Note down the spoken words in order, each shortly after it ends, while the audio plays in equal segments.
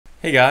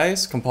Hey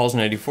guys,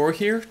 Compulsion84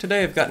 here.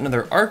 Today I've got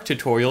another Ark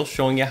tutorial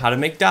showing you how to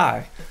make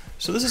dye.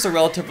 So this is a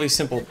relatively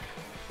simple,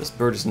 this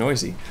bird is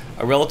noisy,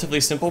 a relatively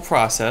simple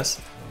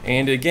process,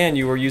 and again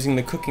you are using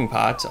the cooking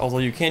pot, although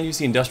you can use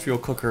the industrial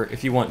cooker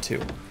if you want to.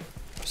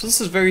 So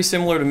this is very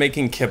similar to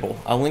making kibble.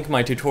 I'll link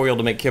my tutorial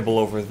to make kibble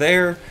over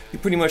there. You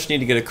pretty much need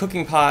to get a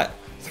cooking pot,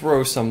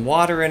 throw some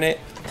water in it,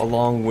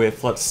 along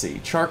with, let's see,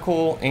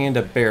 charcoal and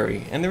a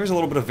berry. And there is a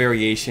little bit of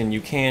variation. You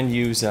can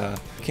use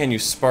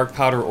spark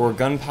powder or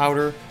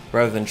gunpowder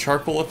rather than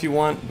charcoal if you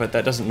want, but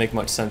that doesn't make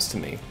much sense to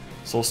me.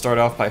 So we'll start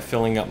off by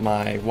filling up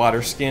my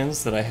water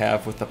skins that I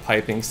have with the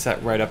piping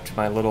set right up to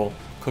my little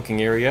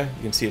cooking area.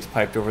 You can see it's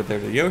piped over there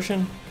to the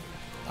ocean.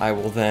 I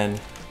will then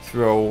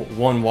throw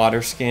one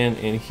water skin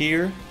in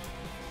here.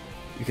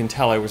 You can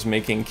tell I was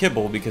making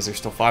kibble because there's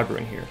still fiber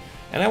in here.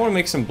 And I want to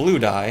make some blue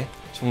dye,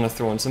 so I'm going to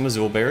throw in some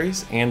azul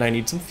berries, and I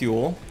need some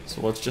fuel,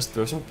 so let's just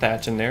throw some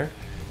thatch in there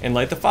and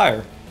light the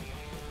fire.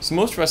 So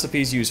most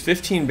recipes use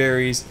 15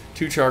 berries,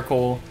 2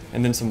 charcoal,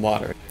 and then some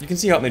water. You can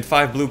see how it made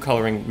 5 blue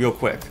coloring real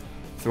quick.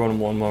 Throw in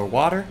one more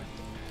water,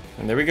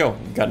 and there we go,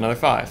 we've got another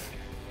 5.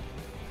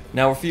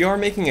 Now if you are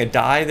making a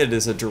dye that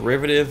is a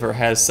derivative or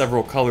has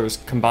several colors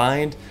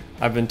combined,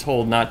 I've been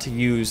told not to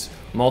use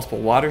multiple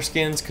water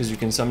skins because you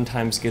can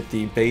sometimes get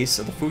the base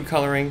of the food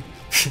coloring,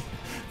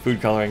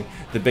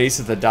 the base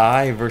of the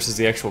dye versus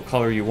the actual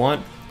color you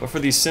want. But for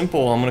these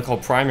simple, I'm going to call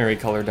primary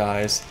color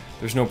dyes,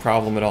 there's no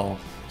problem at all.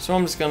 So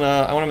I'm just gonna,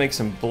 I want to make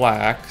some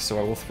black, so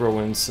I will throw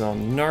in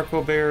some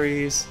narco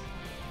berries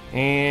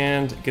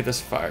and get this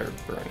fire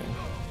burning.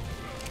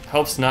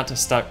 Helps not to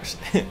stuck,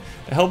 it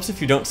helps if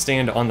you don't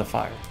stand on the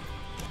fire.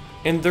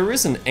 And there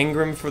is an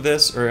engram for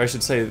this, or I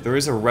should say there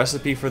is a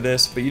recipe for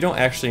this, but you don't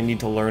actually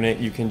need to learn it.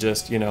 You can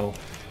just, you know,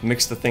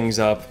 mix the things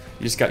up.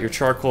 You just got your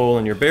charcoal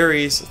and your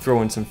berries,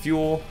 throw in some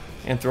fuel,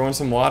 and throw in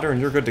some water, and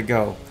you're good to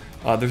go.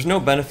 There's no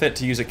benefit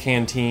to use a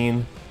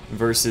canteen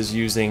versus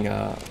using,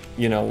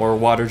 you know, or a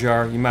water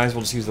jar. You might as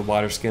well just use the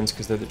water skins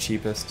because they're the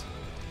cheapest.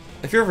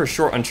 If you're ever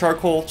short on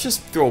charcoal,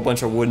 just throw a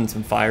bunch of wood in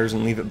some fires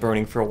and leave it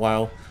burning for a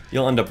while.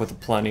 You'll end up with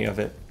plenty of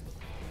it.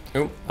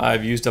 Oh,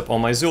 I've used up all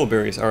my azul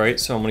berries. Alright,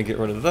 so I'm going to get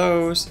rid of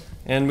those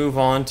and move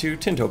on to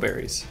tinto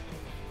berries.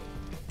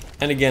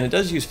 And again, it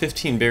does use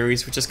 15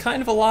 berries, which is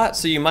kind of a lot,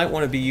 so you might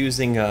want to be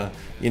using,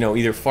 you know,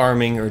 either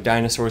farming or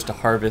dinosaurs to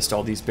harvest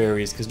all these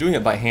berries, because doing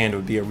it by hand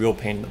would be a real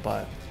pain in the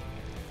butt.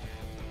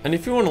 And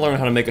if you want to learn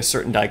how to make a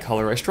certain dye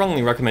color, I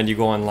strongly recommend you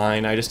go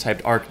online. I just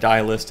typed Ark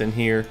dye list in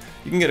here.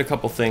 You can get a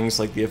couple things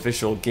like the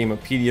official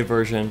Gamepedia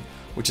version,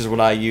 which is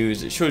what I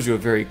use. It shows you a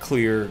very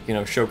clear, you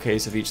know,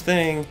 showcase of each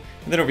thing.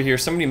 And then over here,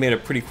 somebody made a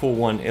pretty cool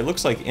one. It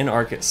looks like in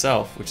Ark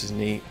itself, which is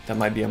neat. That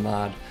might be a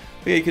mod.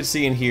 But yeah, you can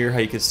see in here how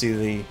you can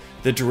see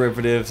the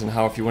derivatives and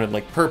how if you wanted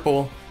like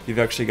purple, you've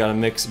actually got to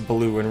mix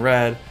blue and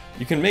red.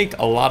 You can make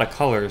a lot of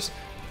colors.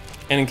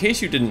 And in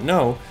case you didn't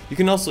know, you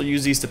can also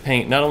use these to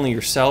paint not only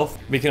yourself,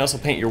 but you can also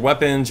paint your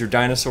weapons, your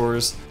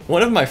dinosaurs.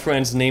 One of my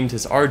friends named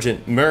his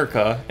Argent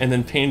America and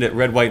then painted it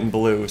red, white, and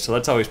blue, so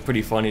that's always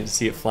pretty funny to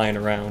see it flying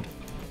around.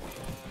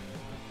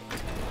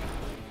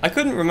 I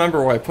couldn't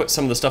remember where I put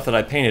some of the stuff that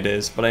I painted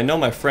is, but I know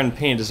my friend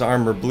painted his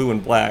armor blue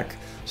and black,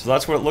 so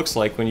that's what it looks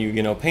like when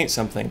you know, paint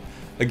something.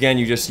 Again,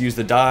 you just use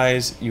the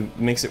dyes, you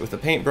mix it with the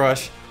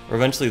paintbrush, or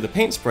eventually the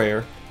paint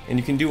sprayer, and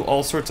you can do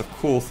all sorts of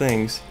cool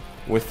things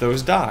with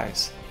those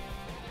dyes.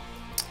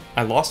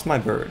 I lost my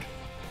bird.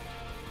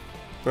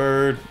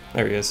 Bird,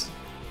 there he is.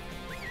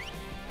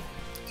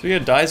 So yeah,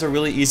 dyes are a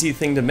really easy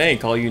thing to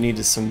make. All you need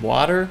is some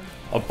water,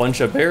 a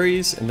bunch of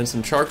berries, and then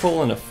some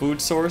charcoal and a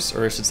food source,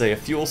 or I should say a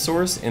fuel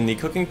source in the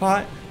cooking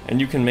pot, and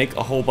you can make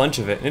a whole bunch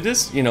of it. And it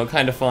is, you know,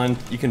 kind of fun.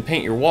 You can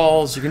paint your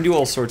walls, you can do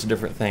all sorts of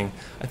different things.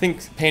 I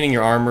think painting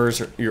your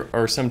armors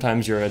or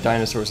sometimes your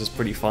dinosaurs is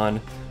pretty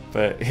fun,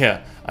 but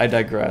yeah, I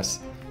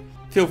digress.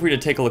 Feel free to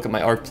take a look at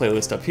my Ark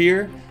playlist up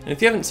here, and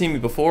if you haven't seen me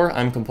before,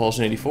 I'm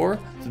Compulsion84.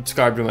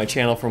 Subscribe to my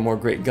channel for more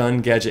great gun,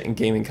 gadget, and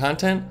gaming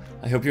content.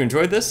 I hope you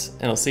enjoyed this,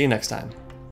 and I'll see you next time.